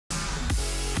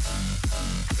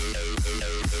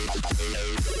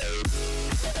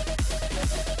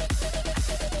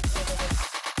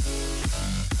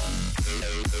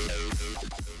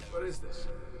What is this?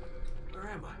 Where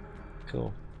am I?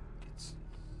 Cool. It's...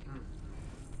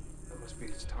 That must be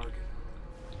its target.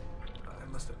 I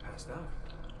must have passed out.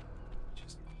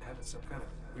 Just having some kind of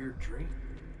weird dream.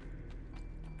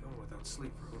 Going without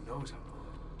sleep for who knows how long.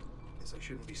 Guess I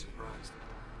shouldn't be surprised.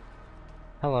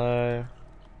 Hello.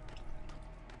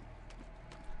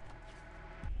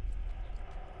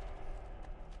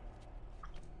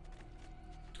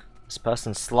 This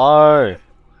person's slow.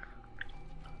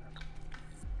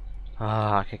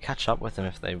 Ah, I could catch up with them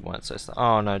if they weren't so slow.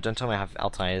 Oh no, don't tell me I have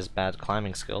Altair's bad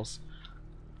climbing skills.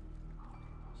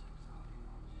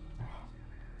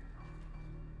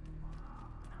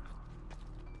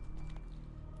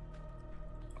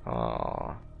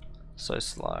 Oh, so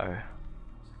slow.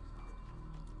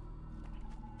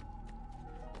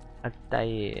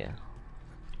 Altair.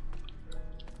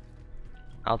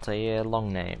 Altair,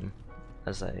 long name,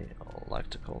 as they all like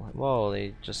to call him. Whoa,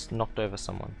 they just knocked over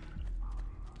someone.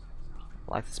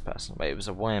 I like this person. Wait, it was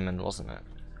a woman, wasn't it?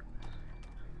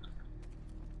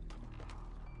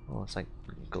 Oh, it's like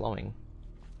glowing.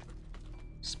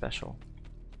 Special.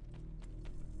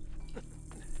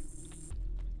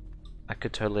 I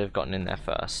could totally have gotten in there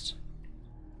first.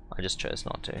 I just chose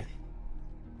not to.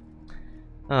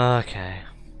 Okay.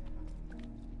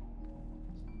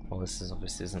 Well, this is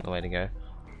obviously isn't the way to go.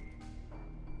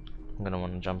 I'm gonna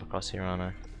want to jump across here, aren't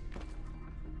I?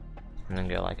 And then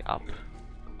go like up.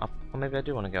 Up. Or maybe I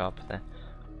do want to go up there.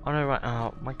 Oh no, right.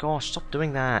 Oh my gosh, stop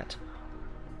doing that.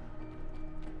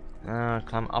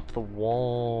 Climb up the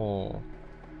wall.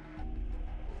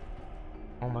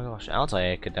 Oh my gosh,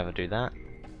 Altair could never do that.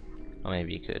 Or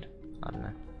maybe he could. I don't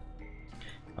know.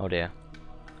 Oh dear.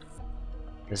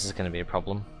 This is going to be a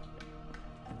problem.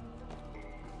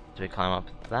 Do we climb up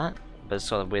that? But it's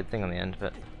got a weird thing on the end of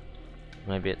it.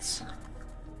 Maybe it's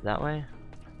that way?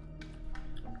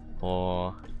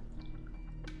 Or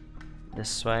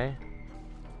this way?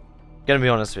 Gonna be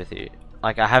honest with you.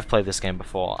 Like, I have played this game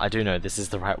before. I do know this is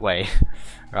the right way.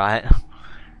 Right?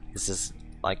 This is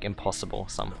like impossible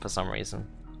for some reason.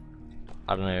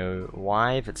 I don't know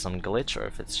why, if it's some glitch or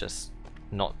if it's just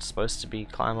not supposed to be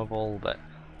climbable, but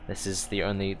this is the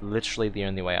only, literally the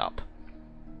only way up.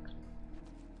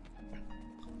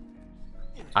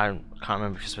 I can't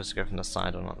remember if you're supposed to go from the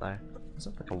side or not though. Is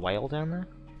it like a whale down there?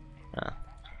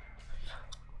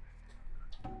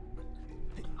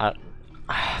 Yeah.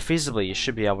 Feasibly you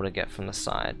should be able to get from the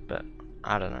side, but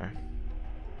I don't know.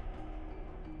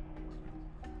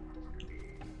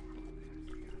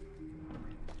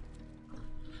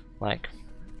 Like,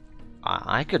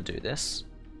 I could do this.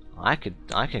 I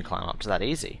can climb up to that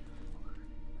easy.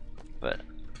 But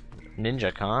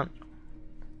Ninja can't.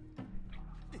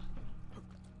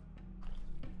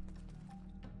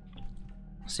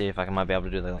 See if I might be able to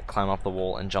do the like, climb up the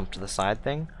wall and jump to the side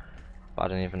thing. But I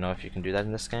don't even know if you can do that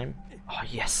in this game. Oh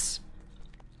yes!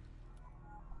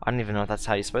 I don't even know if that's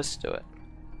how you're supposed to do it.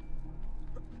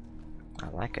 I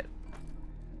like it.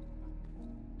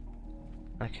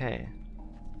 Okay.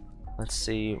 Let's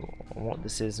see what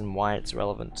this is and why it's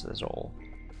relevant to this all.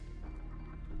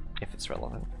 If it's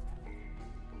relevant.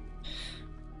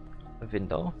 A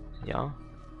window, yeah.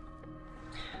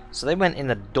 So they went in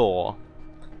the door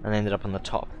and they ended up on the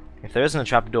top. If there isn't a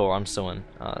trap door, I'm suing.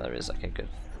 Oh, there is. Okay, good.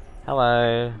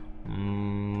 Hello,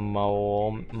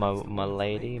 my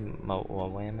lady, my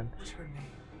woman. What's her name?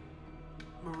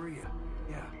 Maria.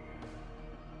 Yeah.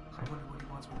 I wonder what he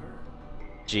wants with her.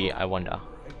 Gee, I wonder. I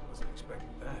wasn't expecting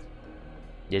that.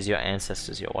 There's your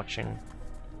ancestors you're watching.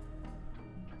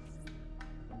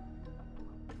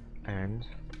 And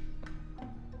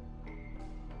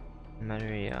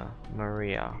Maria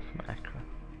from Accra.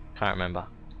 Can't remember.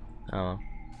 Oh.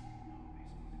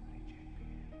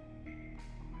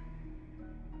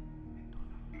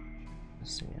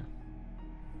 Let's see.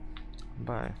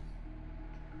 Bye.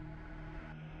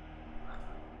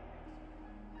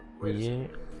 Wait a Yeah.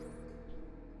 second.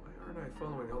 Why aren't I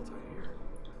following Altair?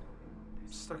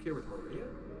 I'm stuck here with Maria?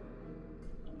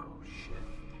 Oh shit.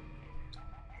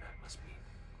 That must be...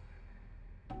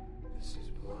 This is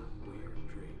one weird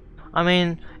dream. I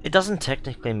mean, it doesn't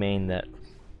technically mean that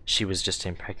she was just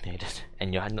impregnated,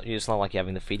 and it's not like you're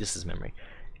having the fetus's memory.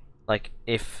 Like,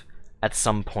 if at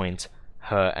some point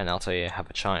her and Altair have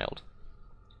a child,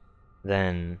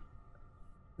 then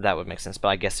that would make sense. But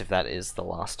I guess if that is the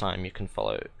last time you can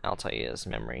follow Altair's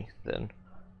memory, then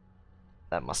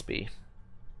that must be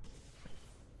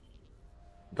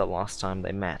the last time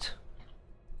they met.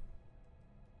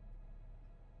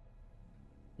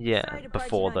 Yeah,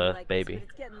 before the baby.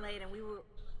 It's getting late and we were...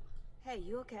 Hey,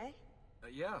 you okay?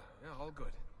 Yeah, all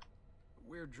good.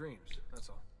 Weird dreams, that's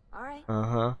all. Alright.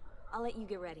 Uh-huh. I'll let you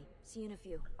get ready. See you in a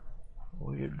few.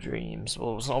 Weird dreams.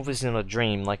 Well, it's obviously not a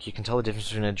dream. Like, you can tell the difference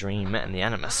between a dream and the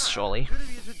animus, surely. Good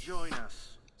of you to join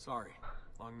us. Sorry,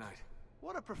 long night.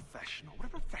 What a professional. What a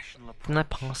professional approach. Didn't I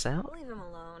pass out? Leave him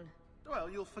alone. Well,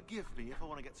 you'll forgive me if I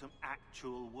want to get some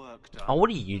actual work done. Oh, what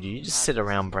do? You just sit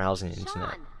around browsing the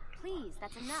internet. Sean, please,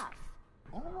 that's enough.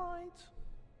 All right.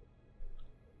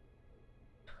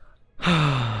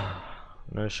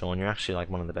 No, Sean, you're actually like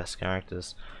one of the best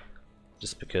characters.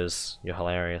 Just because you're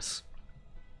hilarious.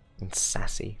 And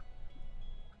sassy.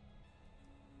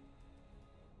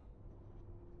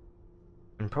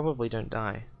 And probably don't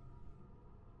die.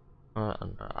 I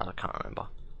can't remember.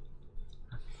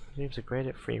 Dreams are great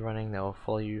at free running, they will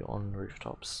follow you on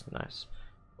rooftops. Nice.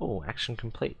 Oh, action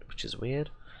complete, which is weird.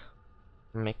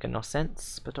 Making no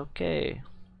sense, but okay.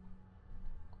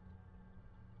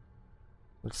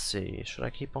 Let's see, should I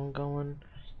keep on going?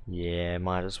 Yeah,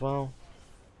 might as well.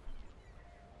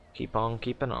 Keep on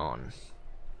keeping on.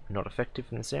 Not effective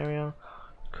in this area.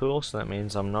 Cool, so that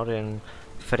means I'm not in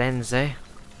Firenze.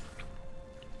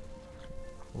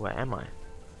 Where am I?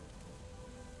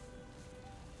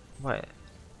 Wait.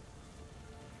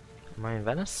 Am I in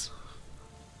Venice?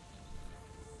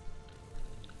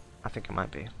 I think it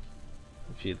might be.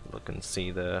 If you look and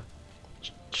see the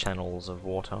channels of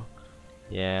water.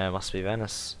 Yeah, it must be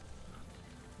Venice.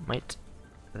 Mate,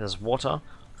 if there's water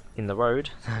in the road,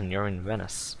 then you're in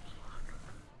Venice.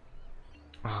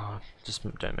 Oh, just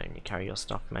don't make me carry your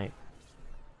stuff, mate.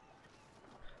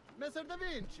 Messer Da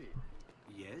Vinci!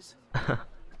 Yes?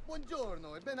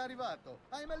 Buongiorno e ben arrivato.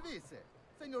 I'm Elvise.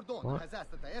 Signor Don What? has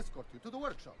asked that I escort you to the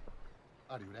workshop.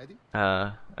 Are you ready?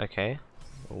 Okay.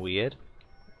 Weird.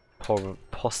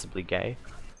 Possibly gay.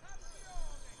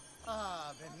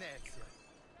 Ah, Venezia.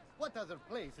 What other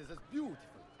place is as beautiful?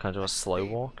 Can I do a as slow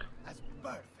clean, walk? as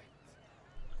perfect?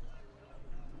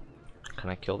 Can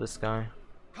I kill this guy?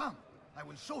 Come, I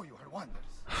will show you her wonders.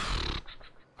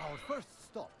 Our first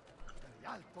stop, the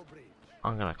Alto Bridge.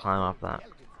 I'm gonna climb up that. The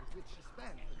elegance with which she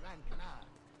spans the Grand Canal,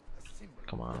 a symbol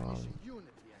Come of on. Venetian unity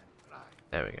and pride.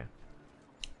 There we go.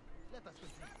 Let us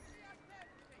continue.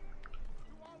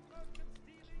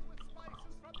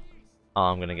 Oh,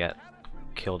 I'm gonna get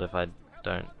killed if I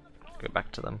don't go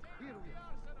back to them. Here we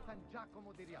are, San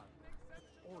Giacomo di Rialto,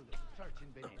 the oldest church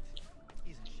in Venezia.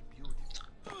 Isn't she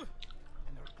beautiful?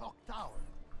 And her clock tower,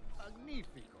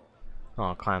 magnifico. Oh,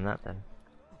 I'll climb that then.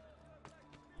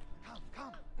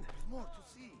 Come, there's more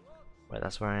to see. Wait,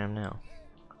 that's where I am now.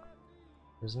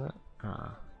 Isn't it?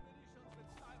 Ah.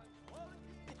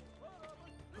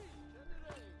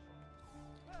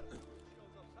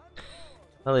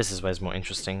 At least this way's more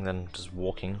interesting than just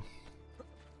walking.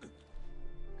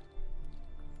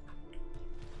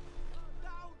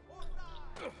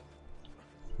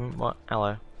 What?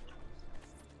 Hello.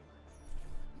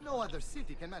 No other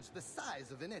city can match the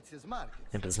size of Venezia's markets. Yeah,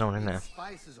 but there's no one in Be it there.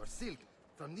 Spices or silk,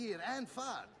 from near and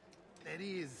far. There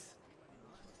is.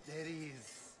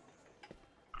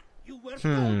 You were told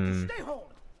to stay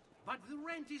home, but the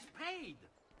rent is paid.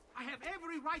 I have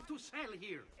every right to sell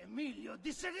here. Emilio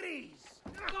disagrees.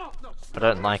 No. I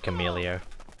don't like Emilio.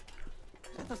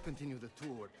 Let us continue the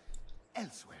tour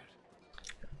elsewhere.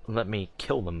 Let me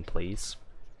kill them, please.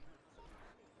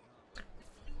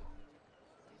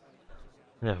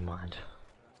 Never mind.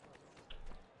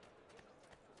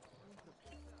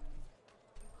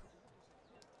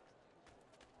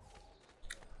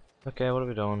 Okay, what are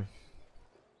we doing?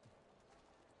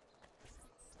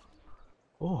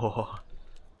 Oh.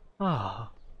 Ah.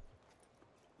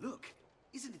 Look,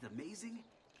 isn't it amazing?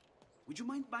 Would you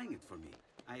mind buying it for me?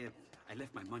 I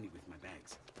left my money with my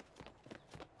bags.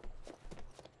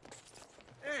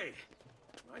 Hey,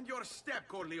 mind your step,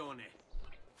 Corleone.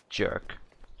 Jerk.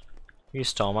 You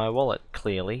stole my wallet,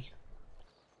 clearly.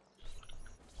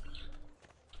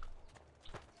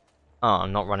 Oh,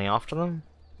 I'm not running after them?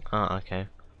 Oh, okay.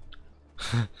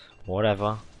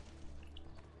 Whatever.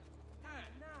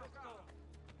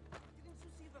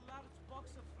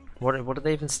 What did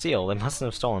they even steal? They mustn't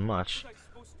have stolen much.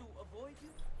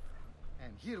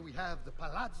 And here we have the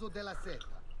Palazzo della Seta,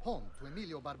 home to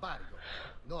Emilio Barbarigo.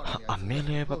 Normally, I Emilio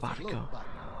should have closed the Barbarigo. globe by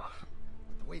now.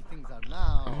 But the way things are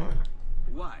now,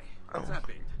 Why? What's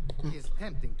happened? he is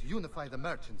attempting to unify the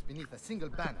merchants beneath a single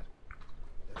banner.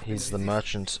 There's been He's the resistance,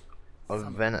 merchant of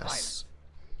some Venice.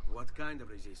 What kind of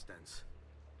resistance?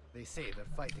 They say they're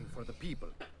fighting for the people,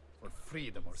 for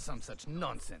freedom or some such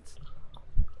nonsense.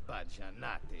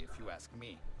 Baggianate, if you ask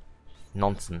me.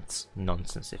 Nonsense.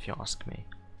 Nonsense, if you ask me.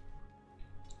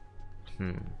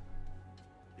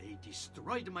 They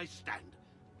destroyed my stand.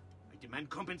 I demand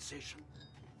compensation.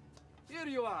 Here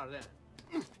you are,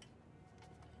 then.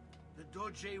 The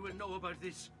Doge will know about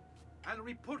this. I'll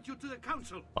report you to the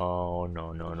council. Oh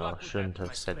no no no! Shouldn't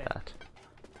have said that.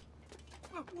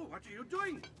 What are you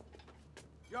doing?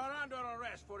 You're under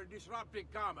arrest for disrupting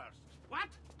commerce. What?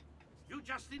 You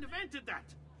just invented that.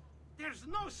 There's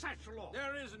no such law.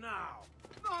 There is now.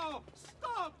 No,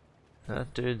 stop.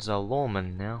 That dude's a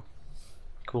lawman now.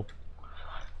 Cool.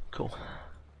 Cool.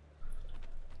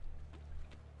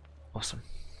 Awesome.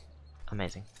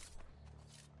 Amazing.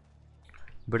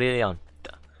 Brilliant.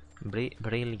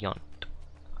 Brilliant.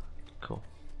 Cool.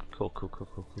 Cool.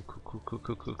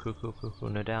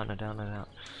 No doubt.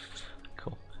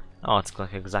 Cool. Oh, it's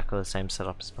like exactly the same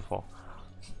setup as before.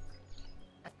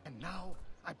 And now,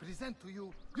 I present to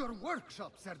you your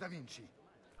workshop, Sir Da Vinci.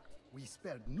 We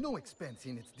spared no expense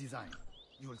in its design.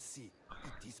 You'll see,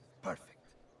 it is perfect.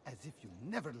 As if you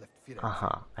never left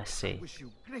Firenze. I see. I wish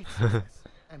you great success,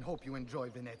 and hope you enjoy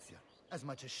Venezia as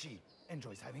much as she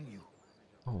enjoys having you.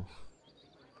 Oh.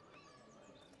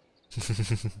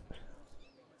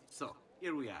 So,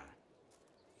 here we are.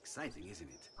 Exciting, isn't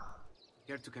it?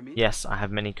 Care to come in? Yes, I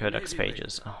have many codex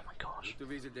pages. Oh my gosh. To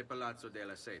visit the Palazzo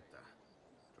della Seta.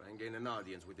 Try and gain an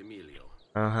audience with Emilio.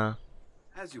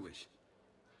 As you wish.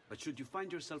 But should you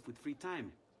find yourself with free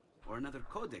time, or another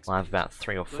codex Well, I have page, about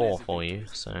 3 or don't 4 hesitate for to you,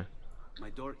 visit. so. My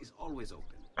door is always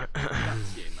open.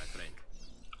 Grazie, my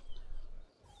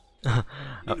friend.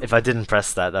 If I didn't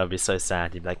press that, that would be so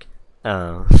sad. You'd be like,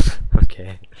 oh,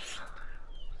 okay.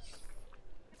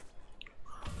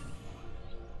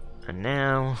 And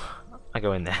now, I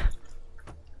go in there.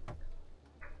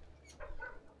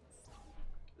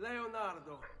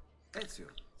 Leonardo. Ezio,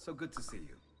 so good to see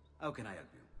you. How can I help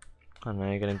you? I don't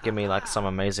know, you're gonna give me like some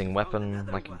amazing weapon,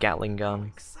 like a Gatling gun.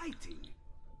 Exciting.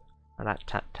 Rat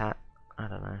tat tat. I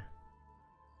don't know.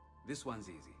 This one's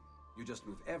easy. You just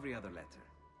move every other letter.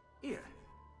 Here.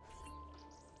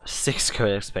 6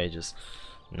 codex pages.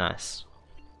 Nice.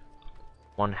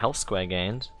 1 health square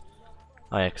gained.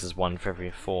 Oh yeah, because there's 1 for every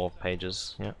 4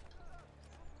 pages. Yep.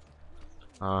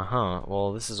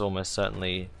 Well, this is almost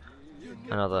certainly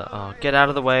another. Oh, get out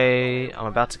of the way! I'm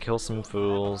about to kill some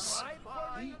fools.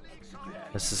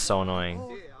 This is so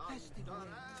annoying.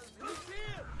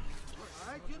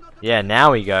 Yeah,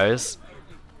 now he goes.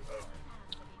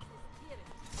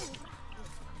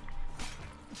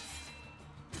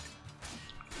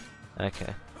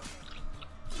 Okay.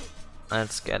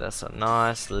 Let's get us a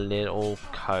nice little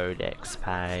codex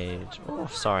page. Oh,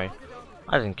 sorry.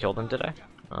 I didn't kill them, did I?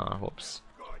 Oh, whoops.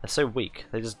 They're so weak.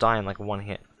 They just die in like 1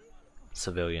 hit.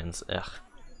 Civilians. Ugh.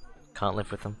 Can't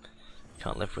live with them.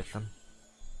 Can't live with them.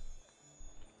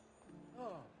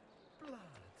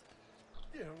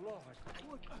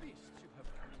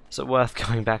 Is it worth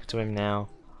going back to him now?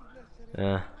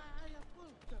 I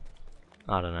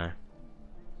don't know.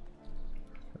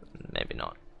 Maybe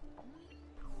not.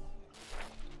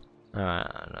 Alright,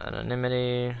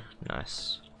 anonymity.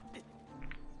 Nice.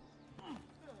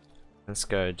 Let's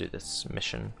go do this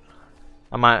mission.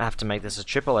 I might have to make this a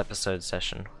triple episode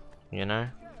session, you know?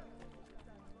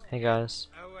 Hey guys.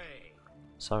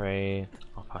 Sorry.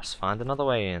 I'll just find another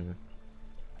way in.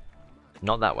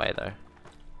 Not that way though.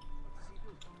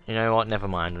 You know what? Never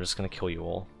mind. I'm just gonna kill you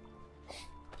all.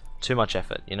 Too much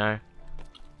effort, you know?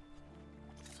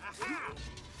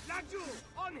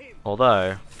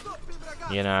 Although,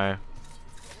 you know,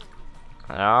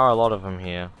 there are a lot of them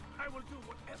here.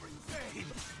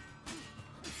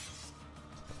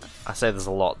 I say there's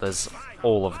a lot, there's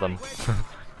all of them.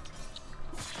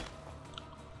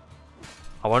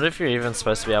 I wonder if you're even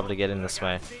supposed to be able to get in this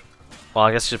way. Well,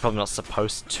 I guess you're probably not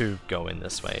supposed to go in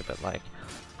this way, but like,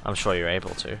 I'm sure you're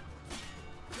able to.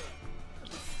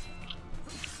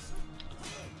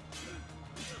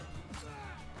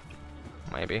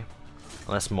 Maybe.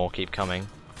 Unless more keep coming.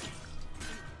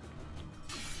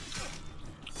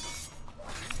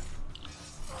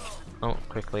 Oh,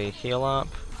 quickly heal up.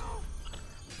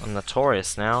 I'm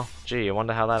notorious now. Gee, I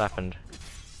wonder how that happened.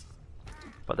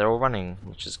 But they're all running,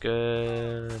 which is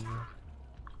good.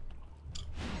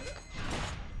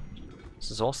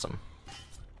 This is awesome.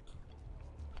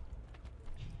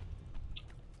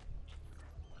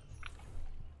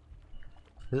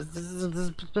 How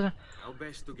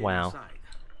best to get Wow. inside?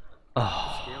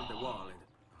 Oh. Scale the wall and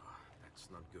that's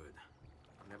not good.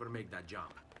 I'll never make that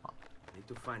jump. Need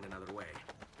to find another way.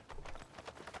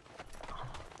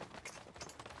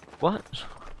 What?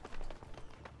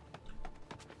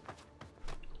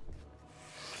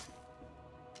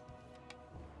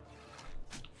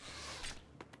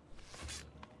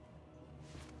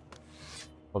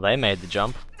 Well, they made the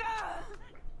jump.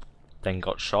 Then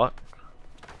got shot.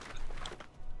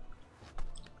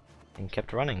 and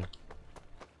kept running.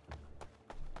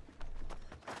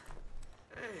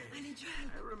 Hey,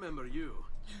 I remember you.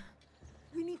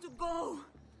 We need to go.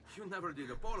 You never did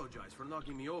apologize for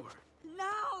knocking me over.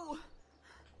 Now!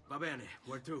 Va bene,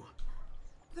 where to?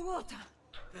 The water.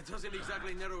 That doesn't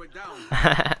exactly narrow it down.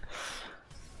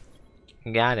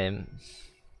 Got him.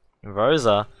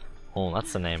 Rosa. Oh,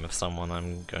 that's the name of someone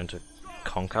I'm going to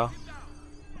conquer.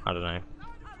 I don't know.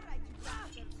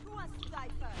 Who wants to die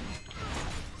first?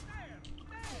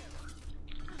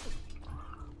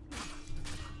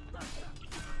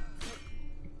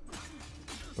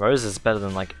 Rosa's better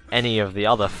than like any of the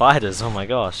other fighters. Oh my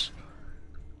gosh.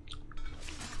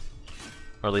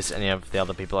 Or at least any of the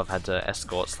other people I've had to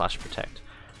escort / protect.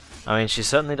 I mean, she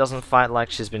certainly doesn't fight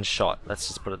like she's been shot. Let's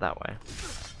just put it that way.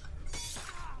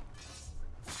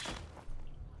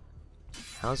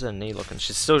 How's her knee looking?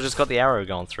 She's still just got the arrow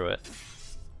going through it.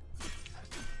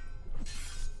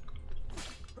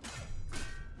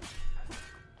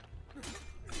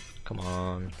 Come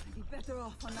on. Be better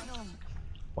off on my own.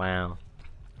 Wow.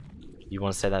 You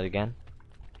want to say that again?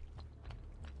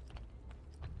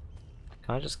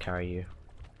 Can I just carry you?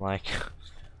 Like,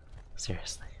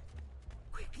 seriously.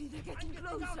 Quickly, they're getting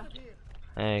closer.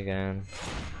 There you go.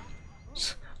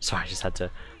 Sorry, I just had to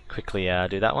quickly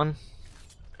do that one.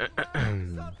 What are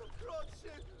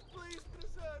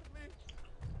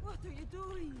you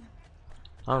doing?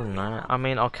 I don't know. I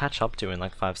mean, I'll catch up to you in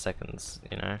like 5 seconds,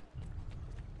 you know?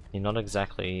 You're not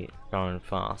exactly going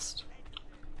fast.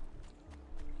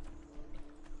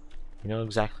 You're not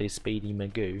exactly Speedy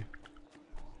Magoo.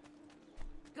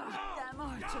 Goddamn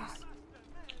archers.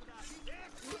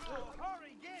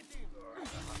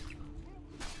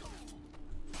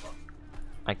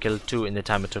 I killed 2 in the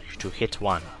time it took you to hit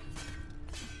 1.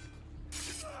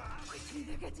 Quickly,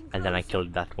 they're getting And then I closer.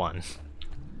 killed that one.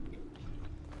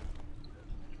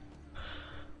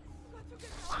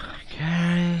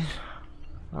 Okay.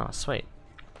 Oh, sweet.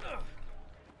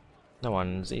 No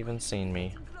one's even seen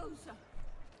me. Closer.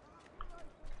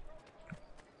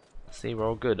 See, we're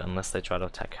all good unless they try to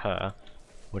attack her,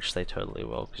 which they totally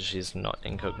will, because she's not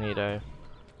incognito.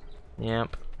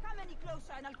 Yep. Come any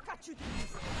closer and I'll cut you to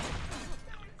pieces.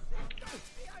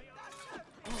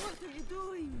 What are you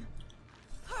doing?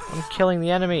 I'm killing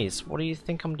the enemies. What do you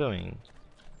think I'm doing?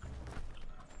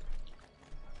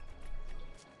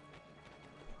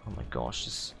 Oh my gosh,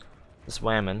 this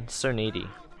whammon, so needy.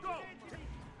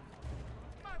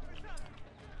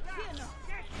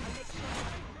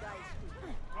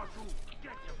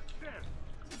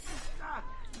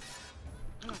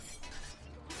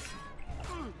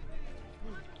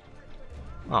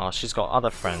 Oh, she's got other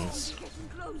friends. Getting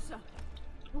closer.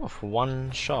 Oh, for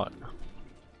 1 shot.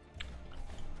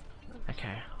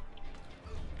 Okay.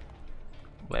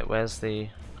 Wait, where's the...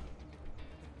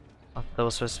 Oh, there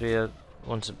was supposed to be a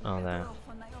wanted... Oh, there. Off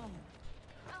on my own.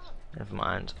 Never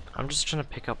mind. I'm just trying to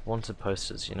pick up wanted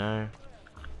posters, you know?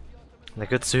 They're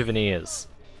good souvenirs.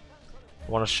 I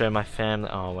want to show my family...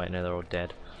 Oh, wait, no, they're all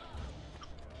dead.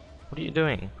 What are you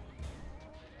doing?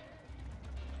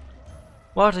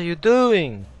 What are you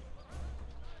doing?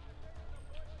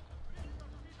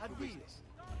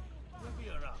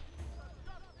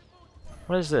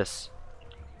 What is this?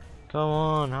 Go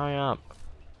on, hurry up.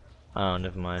 Oh,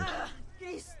 never mind.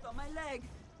 Beast on my leg.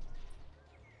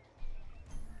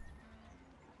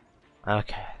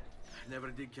 Okay.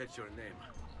 Never did catch your name.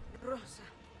 Rosa.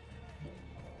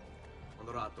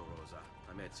 Onorato, Rosa.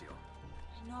 I'm Ezio.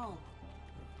 No.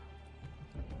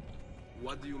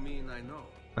 What do you mean I know?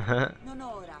 No,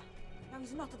 Nora. Now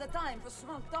is not the time for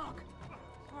small talk.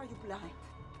 Are you blind?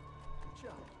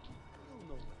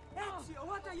 Ezio,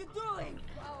 what are you doing?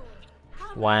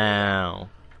 Wow.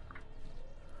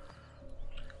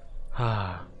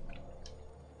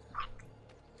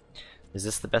 Is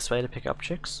this the best way to pick up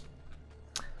chicks?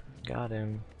 Got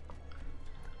him.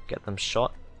 Get them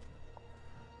shot.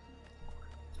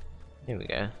 Here we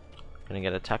go. Gonna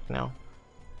get attacked now.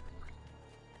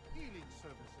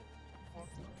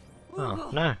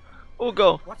 Oh, no.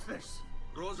 Ugo! What's this?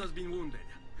 Rosa's been wounded.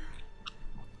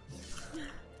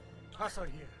 Pass her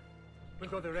here. We'll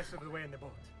go the rest of the way in the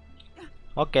boat.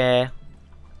 Okay.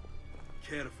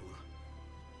 Careful.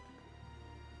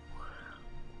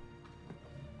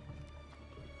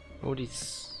 All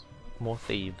these more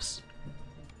thieves.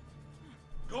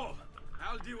 Go!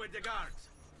 I'll deal with the guards.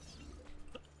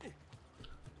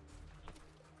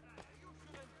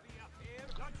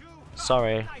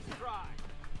 Sorry.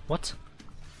 What?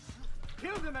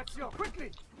 Kill them, Ezio,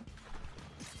 quickly!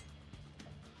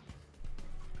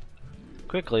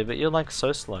 Quickly, but you're like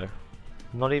so slow.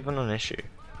 Not even an issue.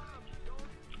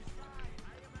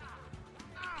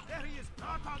 There he is,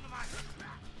 caught on the man.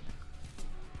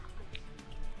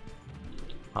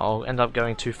 I'll end up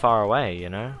going too far away, you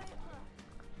know?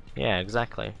 Yeah,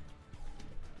 exactly.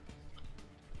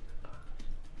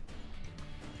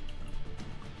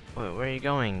 Wait, where are you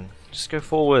going? Just go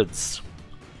forwards.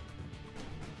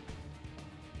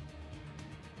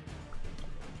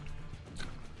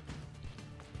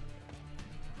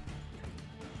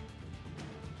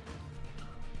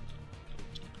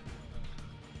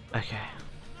 Okay.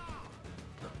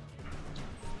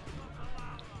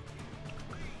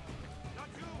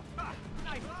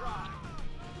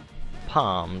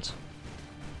 Palmed.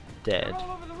 Dead. They're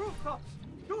all over the rooftops.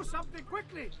 Do something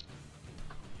quickly.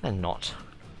 They're not.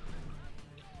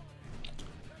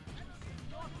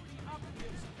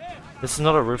 This is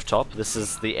not a rooftop, this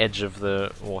is the edge of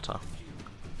the water.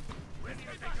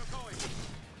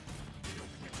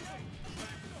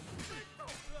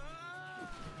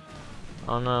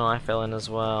 Oh no, I fell in as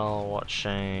well. What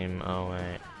shame. Oh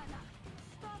wait.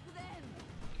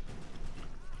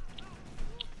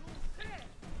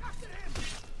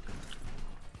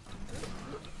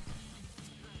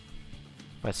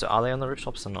 Wait, so are they on the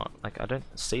rooftops or not? Like, I don't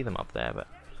see them up there, but...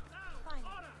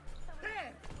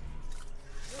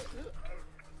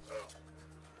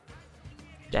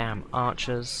 Damn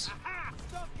archers.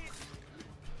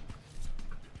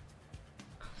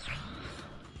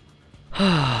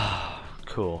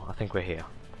 Cool, I think we're here.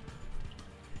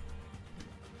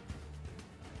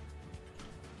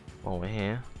 Oh, we're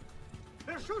here.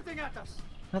 They're shooting at us.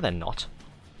 No, they're not.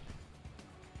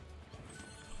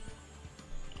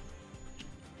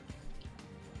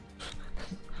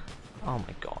 Oh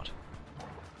my god.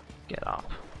 Get up.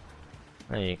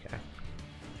 There you go.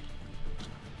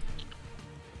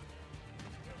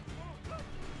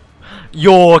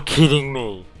 You're kidding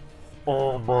me!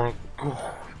 Oh my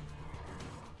god.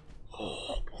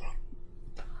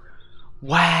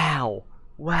 Wow!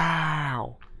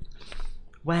 Wow!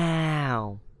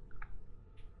 Wow!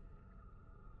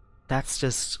 That's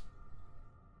just...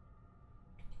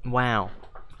 Wow.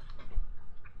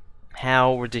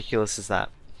 How ridiculous is that?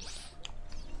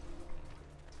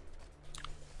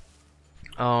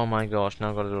 Oh my gosh, now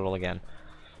I've got to do it all again.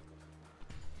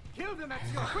 Kill them,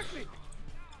 Xsquad, quickly.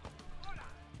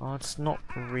 Oh, it's not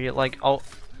real. Like,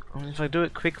 if I do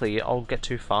it quickly, I'll get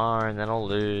too far and then I'll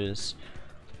lose.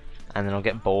 And then I'll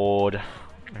get bored.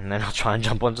 And then I'll try and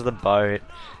jump onto the boat.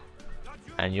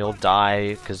 And you'll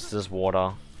die because there's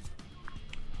water.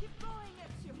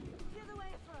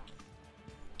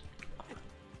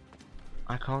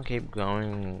 I can't keep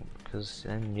going because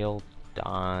then you'll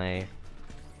die.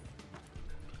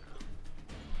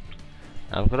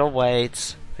 I've got to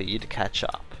wait for you to catch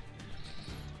up.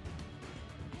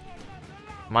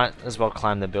 Might as well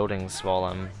climb the buildings while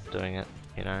I'm doing it,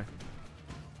 you know.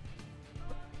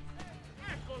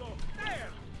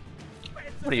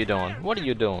 What are you doing? What are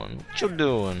you doing? What you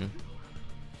doing?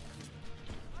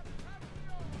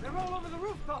 They're all over the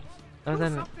rooftops. Oh,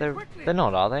 then they're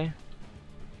not, are they?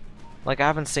 Like, I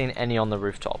haven't seen any on the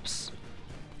rooftops.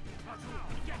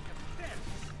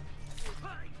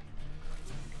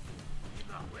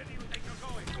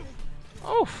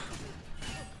 Oof.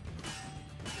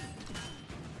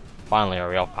 Finally a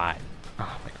real fight.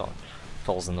 Oh my god.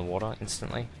 Falls in the water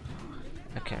instantly.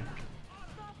 Okay.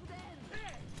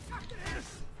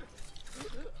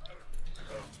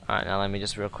 Alright, now let me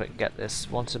just real quick get this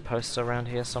wanted poster around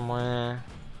here somewhere.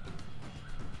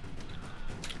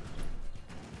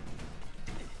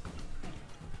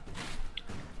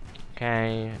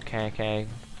 Okay, okay.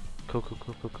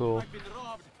 Cool.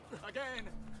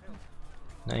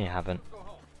 No, you haven't.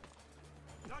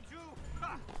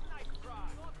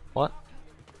 What?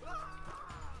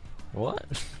 What?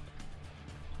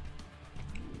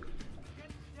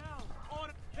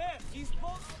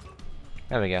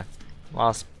 There we go.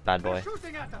 Last bad boy.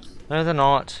 No, they're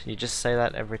not. You just say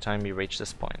that every time you reach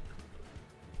this point.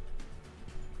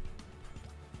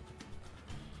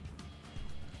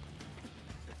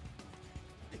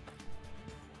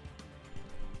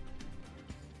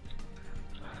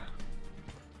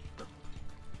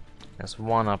 There's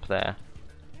one up there.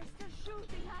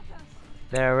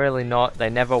 They're really not. They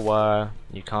never were.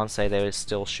 You can't say they were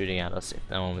still shooting at us if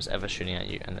no one was ever shooting at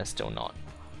you, and they're still not.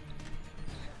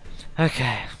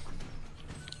 Okay.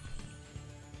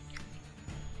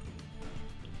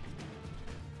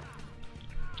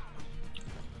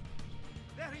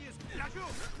 There he is. Yaju.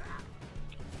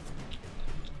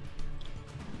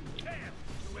 There.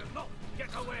 You will not get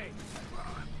away.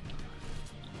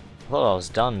 I thought I was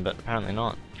done, but apparently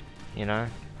not. You know?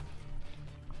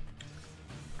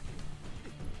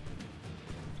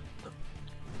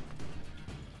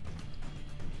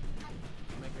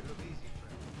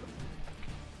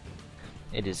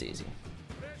 It is easy.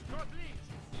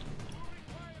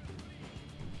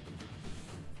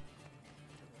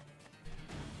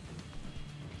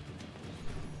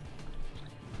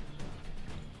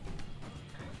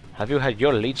 Have you had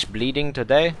your leech bleeding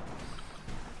today?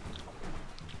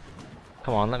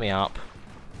 Come on, let me up.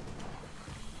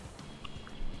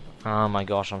 Oh my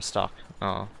gosh, I'm stuck.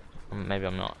 Oh, maybe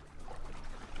I'm not.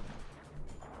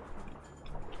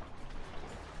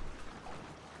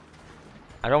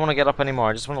 I don't want to get up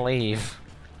anymore, I just want to leave.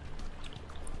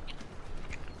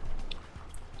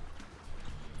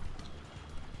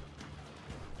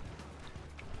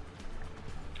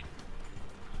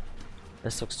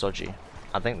 This looks dodgy.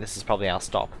 I think this is probably our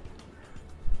stop.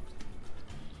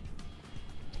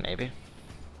 Maybe.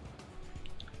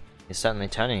 He's certainly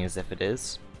turning as if it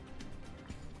is.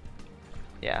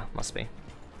 Yeah, must be.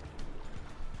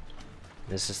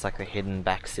 This is like the hidden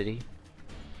back city.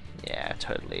 Yeah, it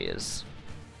totally is.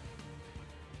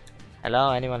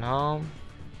 Hello, anyone home?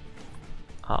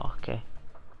 Oh, okay.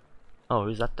 Oh,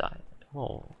 who's that guy?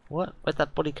 Oh, what? Where'd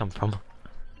that body come from?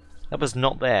 That was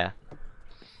not there.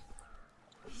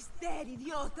 He's dead,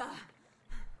 idiota.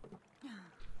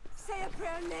 Say a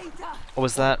prayer later. Or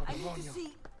was that? I need to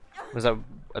see. Was that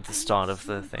at the start of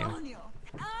the thing? Antonio.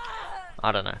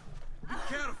 I don't know. Be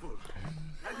careful.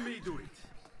 Let me do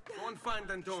it. Go and find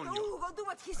Antonio. Ugo, do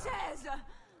what he says.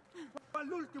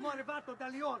 All'ultimo arrivato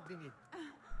dagli ordini.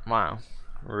 Wow,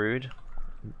 rude.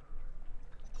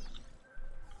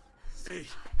 Hey,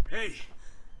 hey,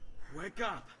 wake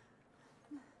up.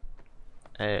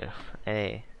 Oh,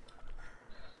 hey.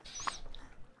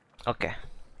 Okay.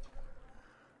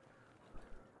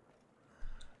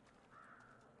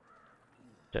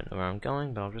 Don't know where I'm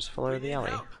going, but I'll just follow the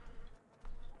alley.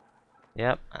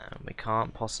 Yep, and we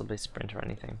can't possibly sprint or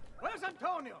anything. Where's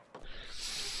Antonio?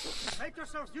 Make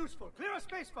yourselves useful. Clear a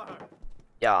space for her.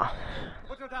 Yeah.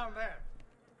 Put her down there.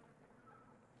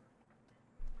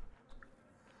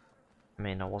 I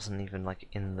mean, I wasn't even like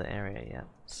in the area yet,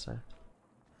 so.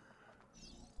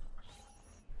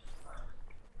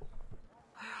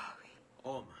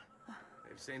 Home.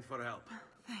 They've sent for help.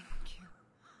 Thank you.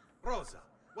 Rosa,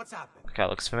 what's happened? Okay,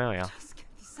 looks familiar. Just get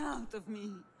this out of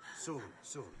me. Soon,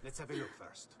 soon. Let's have a look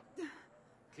first.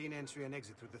 Clean entry and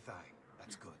exit through the thigh.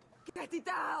 That's good. Get it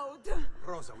out.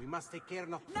 Rosa, we must take care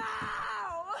not... Now.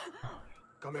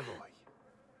 Come vuoi.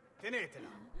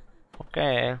 Tenetela.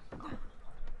 Okay.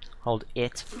 Hold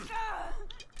it.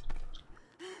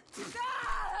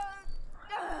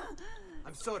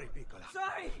 I'm sorry, Piccola.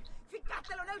 Sorry.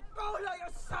 Ficcatelo nel culo.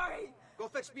 You're sorry. Go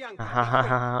fetch Bianca.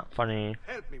 Hahaha, funny.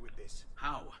 Help me with this.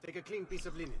 How? Take a clean piece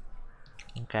of linen.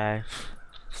 Okay.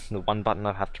 The one button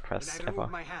I have to When press I ever. remove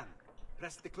my hand,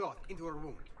 press the cloth into her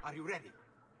wound. Are you ready?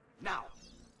 Now.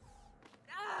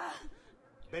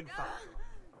 Ben Falco,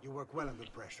 you work well under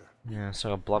pressure. Yeah, so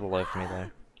got blood all over me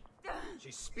though.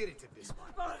 She's spirited this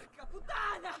one. Porca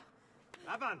puttana.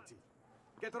 Avanti.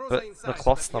 Get Rosa But inside. the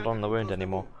cloth's not on the wound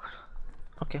anymore.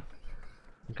 Okay.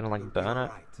 I'm gonna like burn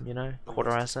it, you know,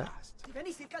 cauterize it. Ti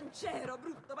venissi il cancero,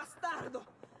 brutto bastardo.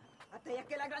 A te e a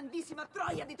quella grandissima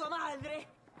troia di tua madre.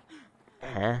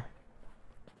 Huh?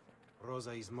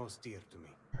 Rosa is most dear to me.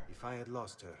 If I had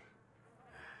lost her,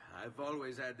 I've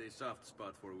always had a soft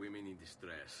spot for women in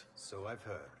distress. so I've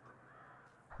heard.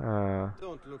 Uh,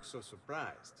 Don't look so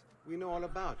surprised. We know all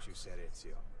about you, Ser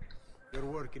Ezio. Your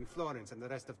work in Florence and the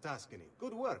rest of Tuscany.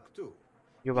 Good work, too.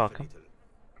 you're If a welcome. little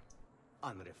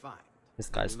unrefined. This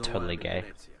guy's No totally one in gay.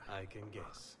 Venezia. I can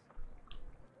guess.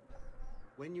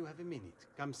 When you have a minute,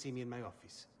 come see me in my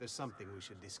office. There's something we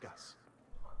should discuss.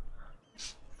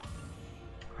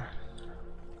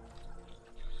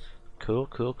 Cool,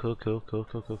 cool, cool, cool, cool,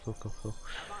 cool, cool, cool, cool, cool.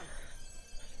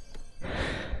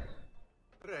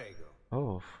 Prego.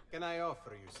 Oh, Can I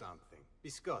offer you something?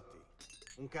 Biscotti.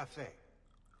 Un caffè.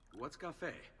 What's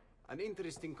cafe? An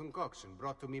interesting concoction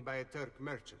brought to me by a Turk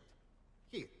merchant.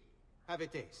 Here, have a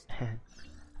taste.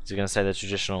 is he gonna say the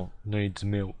traditional needs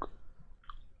milk?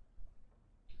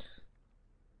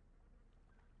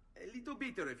 A little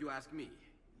bitter if you ask me.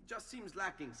 It just seems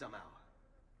lacking somehow.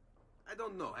 I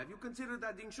don't know. Have you considered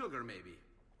adding sugar maybe?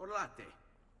 Or latte?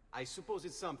 I suppose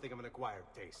it's something of an acquired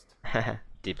taste.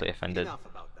 Deeply offended. Enough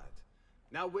about that.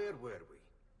 Now where were we?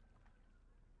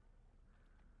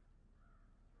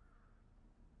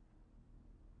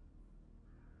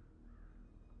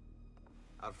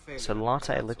 Our failure So at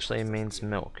latte Palazzo literally cost us means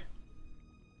dearly. milk.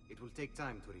 It will take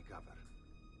time to recover.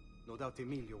 No doubt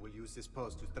Emilio will use this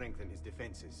post to strengthen his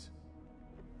defenses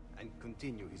and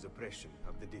continue his oppression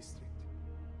of the district.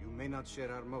 You may not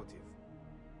share our motive,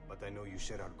 but I know you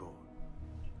share our goal.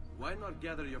 Why not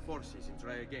gather your forces and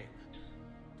try again?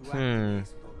 To act in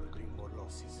haste will bring more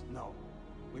losses. No,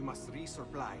 we must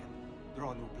resupply and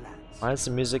draw new plans. Why is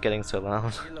the music getting so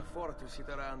loud? Can't afford to sit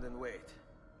around and wait.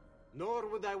 Nor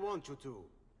would I want you to.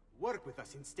 Work with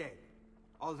us instead.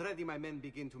 Already my men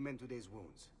begin to mend today's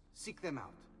wounds. Seek them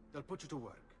out. They'll put you to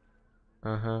work.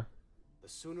 Uh-huh. The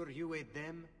sooner you aid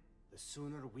them, the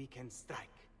sooner we can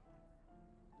strike.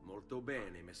 Molto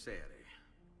bene, messere.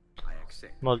 I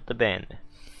accept. Molto bene.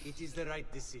 It is the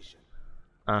right decision.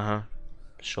 Uh-huh.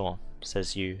 Sure.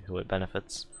 Says you, who it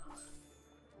benefits.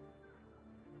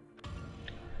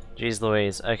 Jeez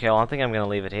Louise. Okay, well I think I'm gonna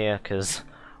leave it here, because...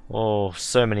 oh,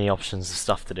 so many options of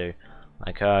stuff to do.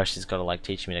 Like, she's gotta, like,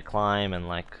 teach me to climb, and,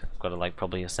 like, I've gotta, like,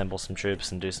 probably assemble some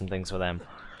troops and do some things for them.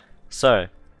 So,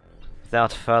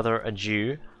 without further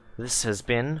ado, this has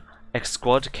been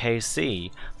Xsquad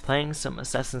Kc, playing some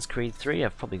Assassin's Creed 3.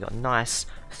 I've probably got nice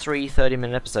 3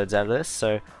 30-minute episodes out of this,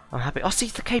 so I'm happy. Oh, see,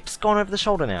 the cape's gone over the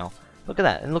shoulder now. Look at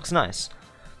that, it looks nice.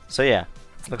 So yeah,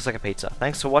 looks like a pizza.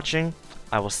 Thanks for watching.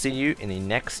 I will see you in the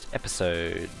next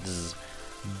episodes.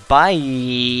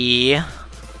 Bye!